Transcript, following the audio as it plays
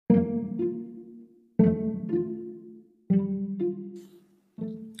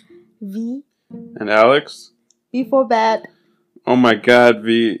And Alex? Before bed. Oh my God,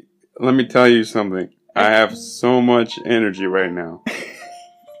 V. Let me tell you something. I have so much energy right now.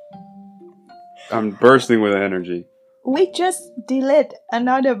 I'm bursting with energy. We just delete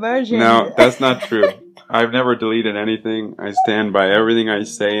another version. No, that's not true. I've never deleted anything. I stand by everything I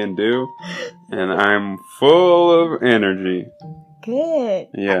say and do. And I'm full of energy. Good.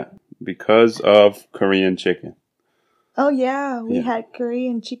 Yeah, because of Korean chicken. Oh yeah, we had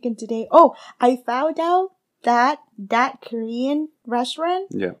Korean chicken today. Oh, I found out that Korean restaurant,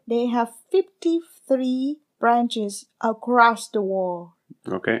 they have 53 branches across the world.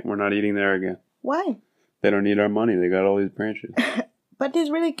 Okay, we're not eating there again. Why? They don't need our money. They got all these branches. But it's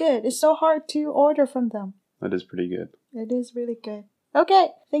really good. It's so hard to order from them. That is pretty good. It is really good. Okay,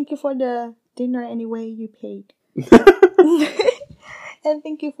 thank you for the dinner anyway you paid. And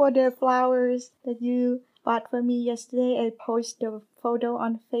thank you for the flowers that you bought for me yesterday. I posted a photo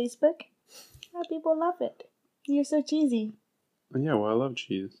on Facebook. People love it. You're so cheesy. Yeah, well, I love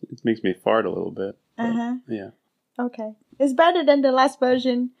cheese. It makes me fart a little bit. Yeah. Okay. It's better than the last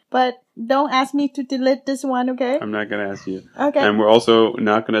version, but don't ask me to delete this one, okay? I'm not going to ask you. Okay. And we're also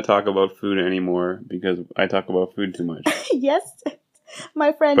not going to talk about food anymore because I talk about food too much. Yes.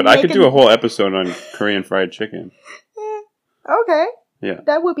 My friend But I could do a whole episode on Korean fried chicken. Okay. Yeah.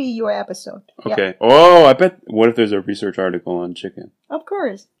 That would be your episode. Okay. Yeah. Oh, I bet. What if there's a research article on chicken? Of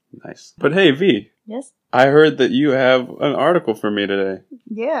course. Nice. But hey, V. Yes? I heard that you have an article for me today.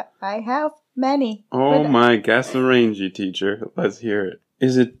 Yeah, I have many. Oh my Gasarangi teacher. Let's hear it.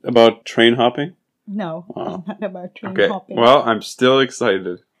 Is it about train hopping? No, it's not about train hopping. Well, I'm still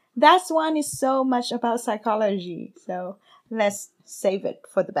excited. That one is so much about psychology, so let's save it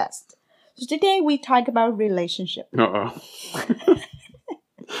for the best. So today we talk about relationship. Uh-oh.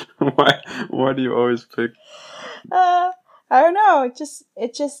 Why do you always pick? I don't know.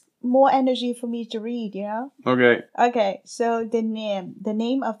 It's just more energy for me to read, you know? Okay. Okay, so the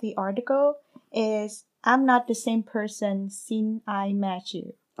name of the article is I'm Not the Same Person Since I Met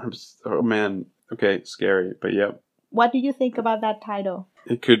You. Oh man. Okay, scary, but yep. What do you think about that title?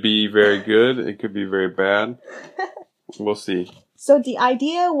 It could be very good. It could be very bad. We'll see. So the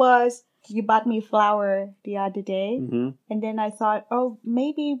idea was you bought me a flower the other day, and then I thought, oh,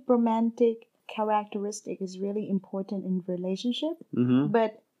 maybe romantic characteristic is really important in relationship,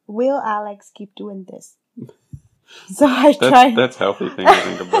 but will Alex keep doing this? So I tried. That's healthy thing to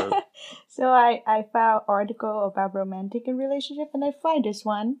think about. So I found article about romantic and relationship, and I find this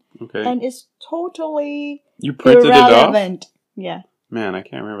one. Okay. And it's totally you printed irrelevant. It off? Yeah. Man, I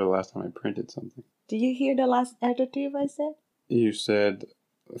can't remember the last time I printed something. Did you hear the last adjective I said? You said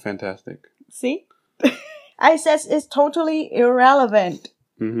fantastic. See? I said it's totally irrelevant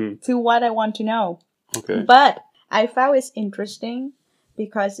to what I want to know. Okay. But I found it's interesting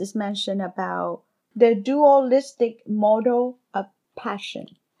because it's mentioned about the dualistic model of passion.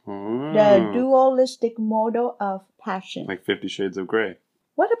 Oh. The dualistic model of passion. Like 50 Shades of Grey.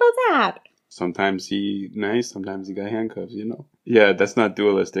 What about that? Sometimes he nice, sometimes he got handcuffs, you know? Yeah, that's not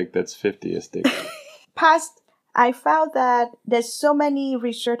dualistic, that's 50istic. I found that there's so many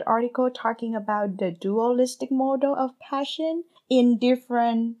research articles talking about the dualistic model of passion in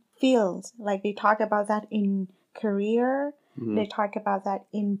different fields. Like they talk about that in career, they talk about that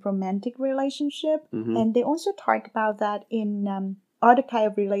in romantic relationship, and they also talk about that in other kind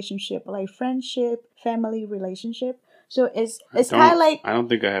of relationship like friendship, family relationship. So it's kind of like I don't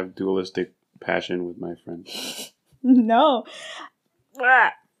think I have dualistic passion with my friends. No.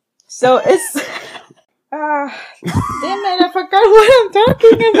 So it's damn it, I forgot what I'm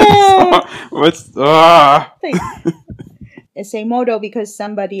talking about. It's a model because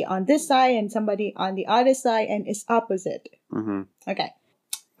somebody on this side and somebody on the other side, and it's opposite. Okay.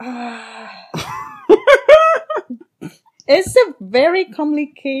 It's a very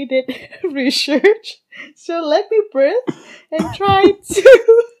complicated research, so let me breathe and try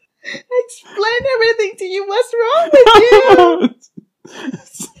to explain everything to you. What's wrong with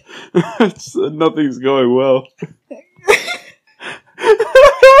you? Nothing's going well.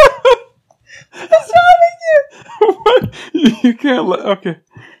 What's wrong with you? What? You can't let... Okay.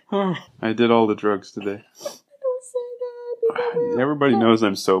 Oh, I did all the drugs today. Don't say that. Everybody knows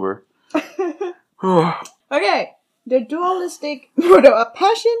I'm sober. Okay. The dualistic model of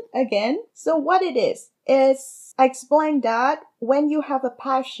passion again. So what it is I explained that when you have a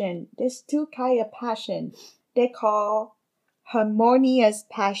passion, there's two kinds of passion. They call harmonious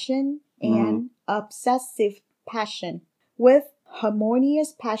passion and obsessive passion. With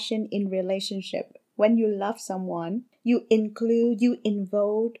harmonious passion in relationship, when you love someone, you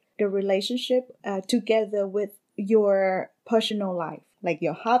involve the relationship together with your personal life, like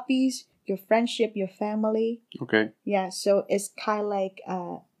your hobbies, your friendship, your family. Okay. Yeah, so it's kind of like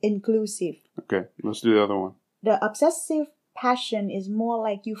inclusive. Okay. Let's do the other one. The obsessive passion is more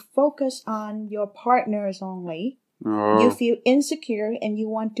like you focus on your partners only. Oh. You feel insecure and you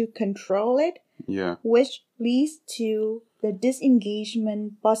want to control it, Yeah. which leads to the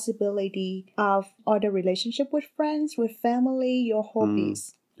disengagement possibility of other relationship with friends, with family, your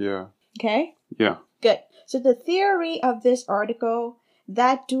hobbies. Yeah. Okay? Yeah. Good. So the theory of this article,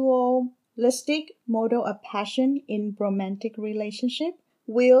 that dualistic model of passion in romantic relationship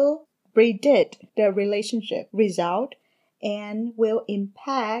will predict the relationship result and will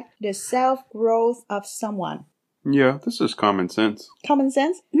impact the self-growth of someone. Yeah, this is common sense. Common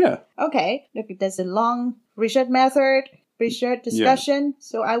sense? Yeah. Okay. Look, there's a long research method, research discussion,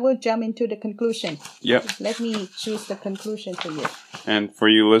 so I will jump into the conclusion. Yep. Let me choose the conclusion for you. And for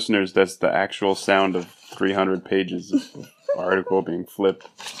you listeners, that's the actual sound of 300 pages of article being flipped.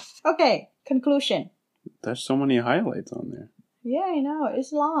 Okay, conclusion. There's so many highlights on there. Yeah, I know.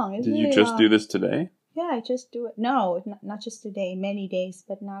 It's long. It's Did really you just long. do this today? Yeah, I just do it. No, not just today. Many days,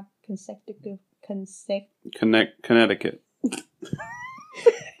 but not consecutive. Connecticut.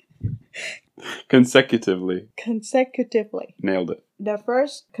 Consecutively. Consecutively. Nailed it. The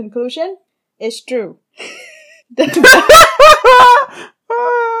first conclusion is true.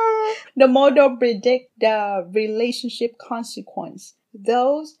 The model predict the relationship consequence.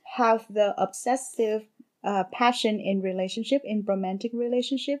 Those have the obsessive passion in relationship, in romantic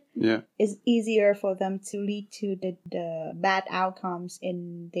relationship, Yeah. it's easier for them to lead to the bad outcomes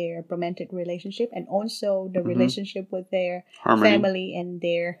in their romantic relationship and also the relationship with their Harmony. family and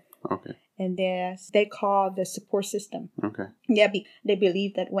their Okay. they call the support system. Okay. Yeah, they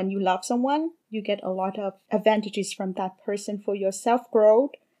believe that when you love someone, you get a lot of advantages from that person for your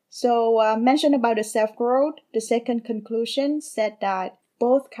self-growth. So mention about the self-growth, the second conclusion said that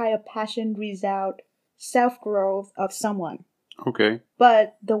both kind of passion result self-growth of someone. Okay.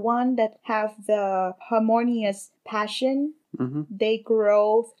 But the one that have the harmonious passion, they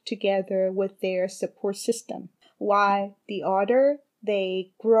grow together with their support system. While the other,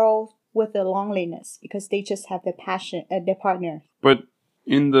 they grow with the loneliness because they just have the passion, their partner. But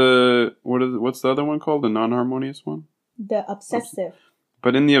in the what's the other one called? The non-harmonious one? The obsessive.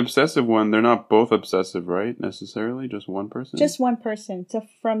 But in the obsessive one, they're not both obsessive, right? Necessarily, just one person. Just one person, so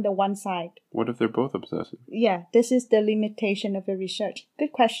from the one side. What if they're both obsessive? Yeah, this is the limitation of the research.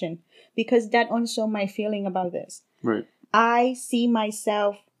 Good question, because that also my feeling about this. Right. I see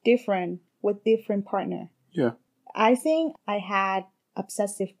myself different with different partner. Yeah. I think I had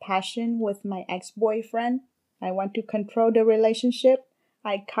obsessive passion with my ex-boyfriend. I want to control the relationship.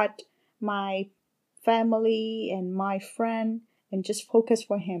 I cut my family and my friend and just focus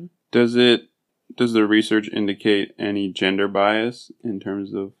for him. Does the research indicate any gender bias in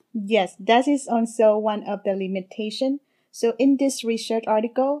terms of? Yes, that is also one of the limitations. So in this research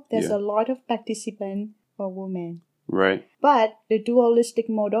article, there's a lot of participants are women. Right. But the dualistic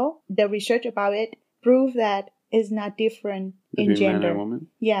model, the research about it, proved that it's not different in gender. Men and women?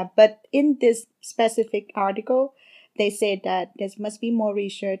 Yeah, but in this specific article, they said that there must be more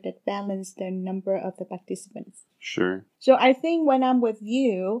research that balance the number of the participants. Sure. So I think when I'm with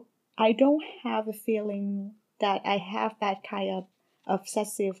you, I don't have a feeling that I have that kind of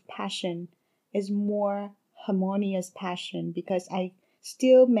obsessive passion. It's more harmonious passion because I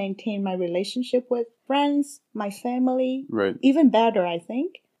still maintain my relationship with friends, my family. Right. Even better, I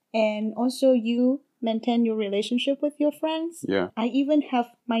think. And also you maintain your relationship with your friends. Yeah. I even have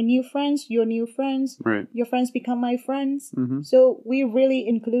my new friends, your new friends. Right. Your friends become my friends. Mm-hmm. So we're really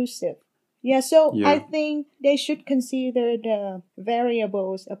inclusive. Yeah, so I think they should consider the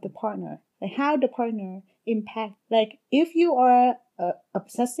variables of the partner. Like how the partner impact. Like if you are an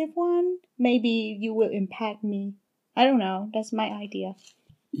obsessive one, maybe you will impact me. I don't know. That's my idea.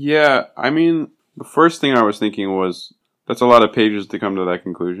 Yeah, I mean, the first thing I was thinking was, that's a lot of pages to come to that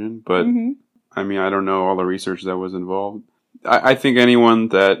conclusion. But, I mean, I don't know all the research that was involved. I think anyone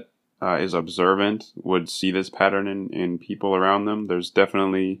that is observant would see this pattern in people around them. There's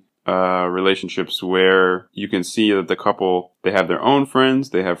definitely relationships where you can see that the couple, they have their own friends,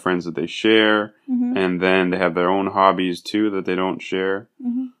 they have friends that they share, and then they have their own hobbies too that they don't share.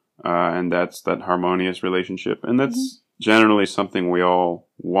 And that's that harmonious relationship. And that's generally something we all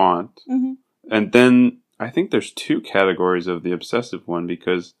want. And then I think there's two categories of the obsessive one,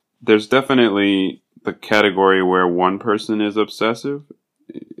 because there's definitely the category where one person is obsessive.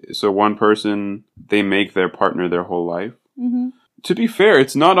 So one person, they make their partner their whole life. To be fair,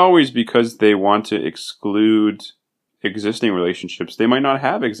 it's not always because they want to exclude existing relationships, they might not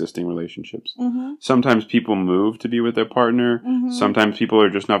have existing relationships. Mm-hmm. Sometimes people move to be with their partner. Mm-hmm. Sometimes people are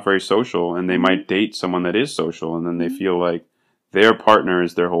just not very social, and they Mm-hmm. might date someone that is social, and then they Mhm. feel like their partner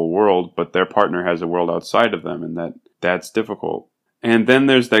is their whole world, but their partner has a world outside of them, and that's difficult. And then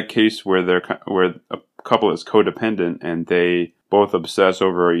there's that case where where a couple is codependent and they both obsess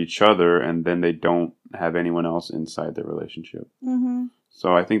over each other, and then they don't have anyone else inside their relationship. Mm-hmm.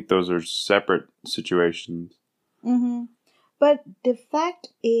 So I think those are separate situations. Mm-hmm. But the fact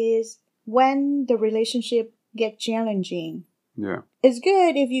is, when the relationship gets challenging, Yeah. it's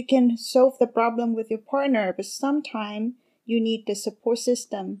good if you can solve the problem with your partner, but sometimes you need the support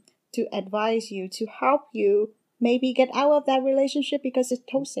system to advise you, to help you maybe get out of that relationship because it's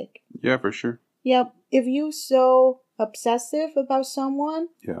toxic. Yeah, for sure. Yep. If you're so obsessive about someone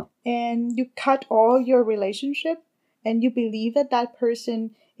Yeah. and you cut all your relationship and you believe that that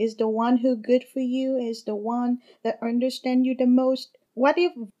person is the one who good for you, is the one that understand you the most, what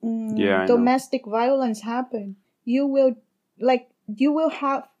if Yeah, I know. domestic violence happen? You will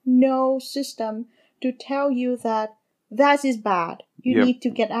have no system to tell you that is bad. You Yep. need to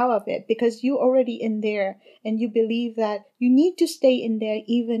get out of it because you already in there and you believe that you need to stay in there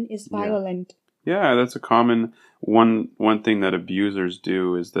even it's Yeah. violent. Yeah, that's a common one thing that abusers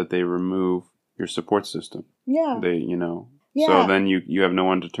do is that they remove your support system. Yeah. They, Yeah. so then you have no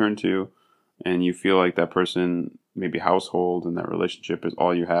one to turn to, and you feel like that person, maybe household and that relationship is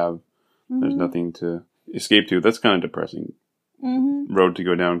all you have. There's Mhm. nothing to escape to. That's kind of depressing Mhm. road to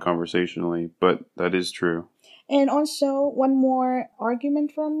go down conversationally, but that is true. And also, one more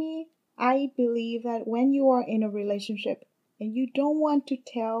argument from me. I believe that when you are in a relationship and you don't want to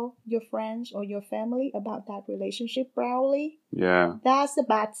tell your friends or your family about that relationship proudly, Yeah, that's the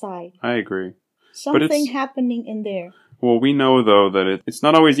bad side. I agree. Something happening in there. Well, we know, though, that it's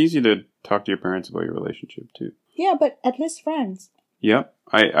not always easy to talk to your parents about your relationship, too. Yeah, but at least friends. Yep,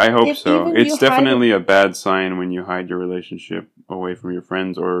 I hope If so. even It's you definitely a bad sign when you hide your relationship away from your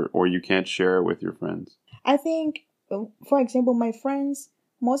friends or you can't share it with your friends. I think, for example, my friends,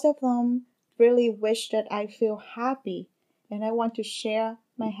 most of them really wish that I feel happy and I want to share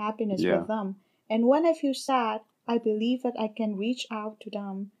my happiness Yeah. with them. And when I feel sad, I believe that I can reach out to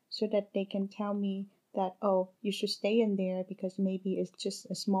them so that they can tell me that, oh, you should stay in there because maybe it's just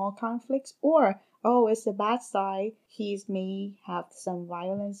a small conflict, or, oh, it's the bad side. He's may have some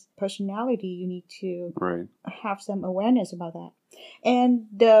violence personality. You need to Right. have some awareness about that. And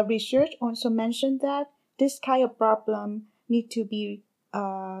the research also mentioned that this kind of problem need to be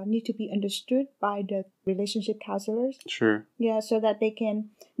understood by the relationship counselors. Sure. Yeah, so that they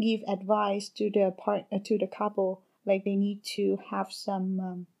can give advice to the couple, like they need to have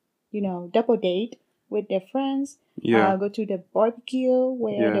some double date with their friends. Yeah. Go to the barbecue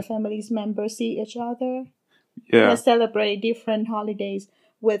where Yeah. the family's members see each other. Yeah. Celebrate different holidays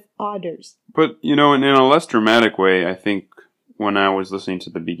with others. But, in a less dramatic way, I think when I was listening to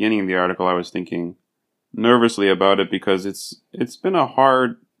the beginning of the article, I was thinking nervously about it because it's been a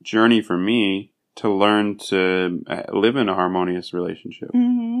hard journey for me to learn to live in a harmonious relationship.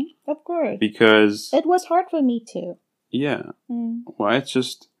 Mm-hmm. Of course. Because it was hard for me too. Yeah. Mm. Well, it's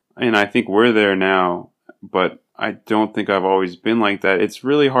just, and I think we're there now, but I don't think I've always been like that. It's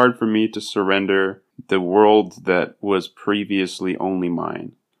really hard for me to surrender the world that was previously only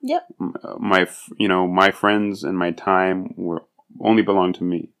mine. Yep. My friends and my time were only belonged to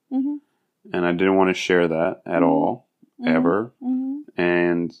me. Mm-hmm. And I didn't want to share that at all, ever. Mm-hmm.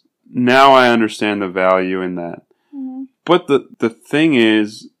 And now I understand the value in that. Mm-hmm. But the thing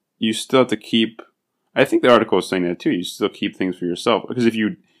is, you still have to keep, I think the article is saying that too, you still keep things for yourself. Because if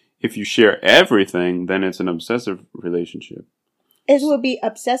you share everything, then it's an obsessive relationship. It will be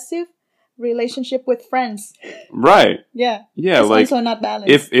obsessive relationship with friends. Right. Yeah. Yeah, it's like also not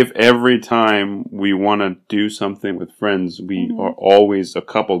balanced. if every time we want to do something with friends, we Mm-hmm. are always a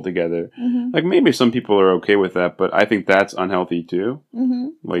couple together. Mm-hmm. Like maybe some people are okay with that, but I think that's unhealthy too. Mm-hmm.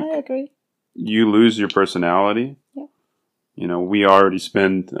 Like I agree. you lose your personality. Yeah. We already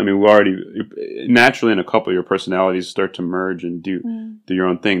naturally in a couple, your personalities start to merge and do your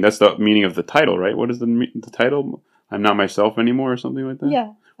own thing. That's the meaning of the title, right? What is the title? I'm not myself anymore or something like that?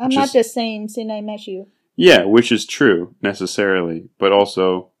 Yeah. I'm not the same since I met you. Yeah, which is true necessarily, but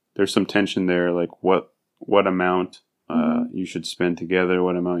also there's some tension there, like what amount you should spend together,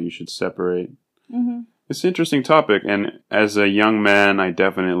 what amount you should separate. Mm-hmm. It's an interesting topic, and as a young man, I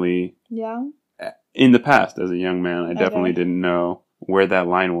definitely, in the past, as a young man, I definitely didn't know where that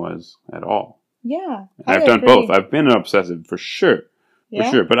line was at all. Yeah, I've done both. I've been an obsessive for sure. Yeah?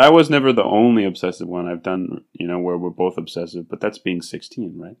 For sure. But I was never the only obsessive one. I've done, where we're both obsessive, but that's being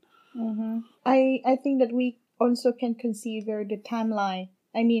 16, right? Mm-hmm. I think that we also can consider the timeline.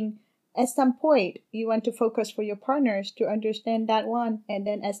 I mean, at some point, you want to focus for your partners to understand that one. And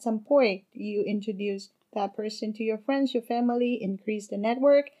then at some point, you introduce that person to your friends, your family, increase the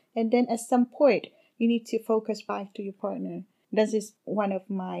network. And then at some point, you need to focus back to your partner. This is one of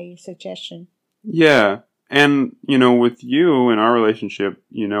my suggestions. Yeah. And, with you in our relationship,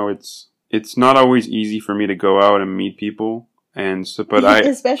 it's not always easy for me to go out and meet people. And so, but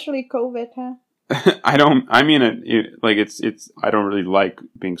especially COVID, huh? I don't really like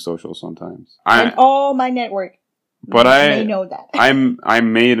being social sometimes. And all my network. But may know that. I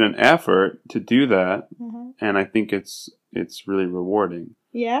made an effort to do that, and I think it's really rewarding.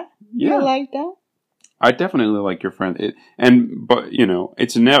 Yeah? Yeah. You like that? I definitely like your friend.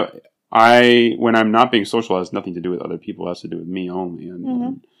 It's when I'm not being social, it has nothing to do with other people. It has to do with me only.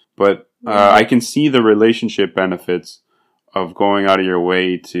 I can see the relationship benefits of going out of your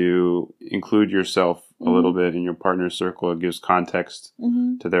way to include yourself a little bit in your partner's circle. It gives context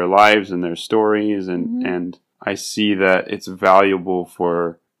to their lives and their stories. And I see that it's valuable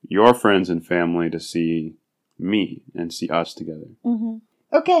for your friends and family to see me and see us together.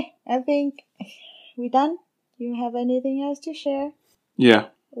 Okay, I think we're done. Do you have anything else to share? Yeah.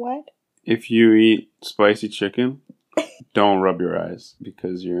 What? If you eat spicy chicken, don't rub your eyes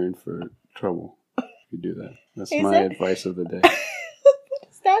because you're in for trouble if you do that. That's my advice of the day.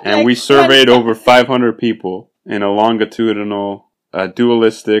 And we surveyed over 500 people in a longitudinal,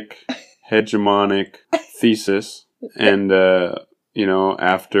 dualistic, hegemonic thesis. And,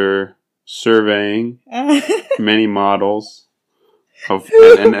 after surveying many models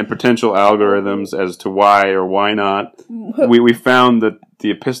and potential algorithms as to why or why not, we found that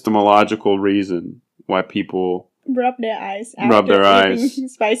the epistemological reason why people rub their eyes after eating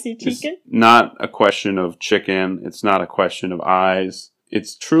spicy chicken. It's not a question of chicken. It's not a question of eyes.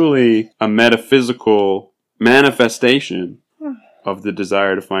 It's truly a metaphysical manifestation of the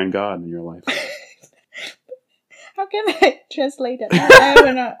desire to find God in your life. How can I translate that?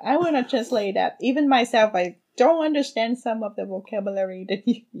 I wanna translate that. Even myself, I don't understand some of the vocabulary that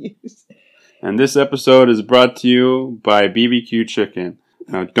you use. And this episode is brought to you by BBQ Chicken.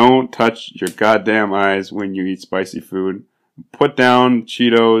 Now, don't touch your goddamn eyes when you eat spicy food. Put down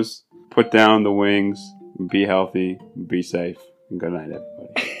Cheetos. Put down the wings. Be healthy. Be safe. And good night, everybody.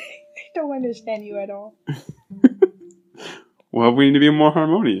 I don't understand you at all. Well, we need to be more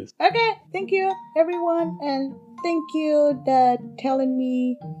harmonious. Okay. Thank you, everyone. And thank you that telling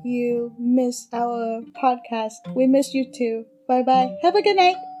me you miss our podcast. We miss you too. Bye-bye. Have a good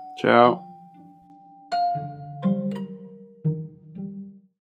night. Ciao.